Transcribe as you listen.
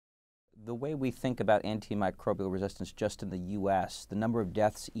The way we think about antimicrobial resistance just in the U.S., the number of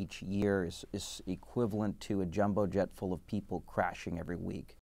deaths each year is equivalent to a jumbo jet full of people crashing every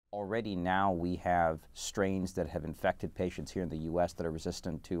week. Already now we have strains that have infected patients here in the U.S. that are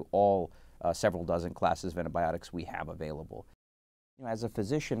resistant to all several dozen classes of antibiotics we have available. As a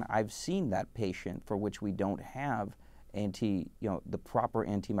physician, I've seen that patient for which we don't have the proper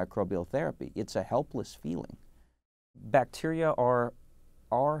antimicrobial therapy. It's a helpless feeling. Bacteria are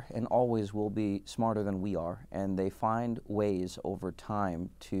and always will be smarter than we are, and they find ways over time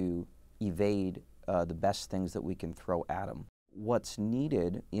to evade the best things that we can throw at them. What's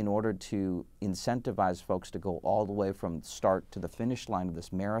needed in order to incentivize folks to go all the way from start to the finish line of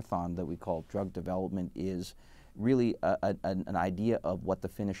this marathon that we call drug development is really an idea of what the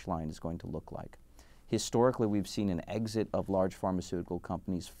finish line is going to look like. Historically, we've seen an exit of large pharmaceutical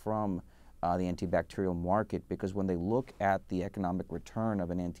companies from the antibacterial market because when they look at the economic return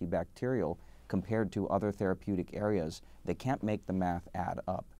of an antibacterial compared to other therapeutic areas, they can't make the math add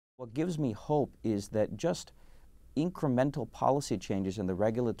up. What gives me hope is that just incremental policy changes in the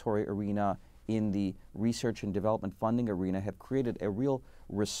regulatory arena, in the research and development funding arena, have created a real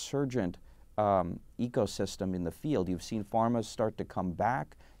resurgent ecosystem in the field. You've seen pharmas start to come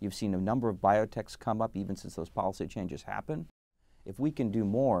back. You've seen a number of biotechs come up even since those policy changes happen. If we can do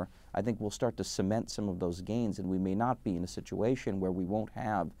more, I think we'll start to cement some of those gains, and we may not be in a situation where we won't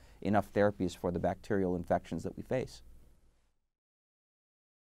have enough therapies for the bacterial infections that we face.